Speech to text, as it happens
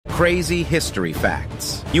Crazy History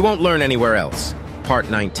Facts You won't learn anywhere else.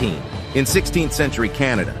 Part 19. In 16th century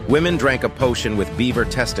Canada, women drank a potion with beaver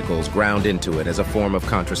testicles ground into it as a form of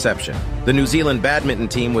contraception. The New Zealand badminton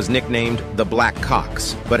team was nicknamed the Black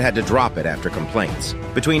Cocks, but had to drop it after complaints.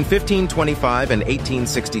 Between 1525 and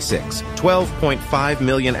 1866, 12.5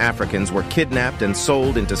 million Africans were kidnapped and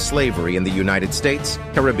sold into slavery in the United States,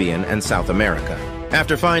 Caribbean, and South America.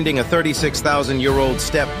 After finding a 36,000-year-old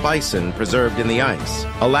steppe bison preserved in the ice,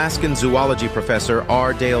 Alaskan zoology professor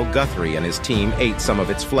R. Dale Guthrie and his team ate some of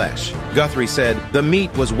its flesh. Guthrie said, "The meat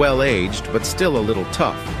was well-aged, but still a little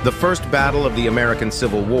tough." The first battle of the American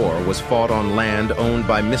Civil War was fought on land owned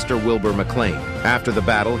by Mr. Wilbur McLean. After the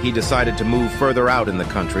battle, he decided to move further out in the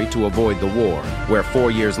country to avoid the war, where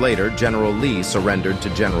 4 years later, General Lee surrendered to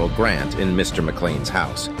General Grant in Mr. McLean's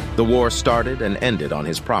house. The war started and ended on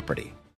his property.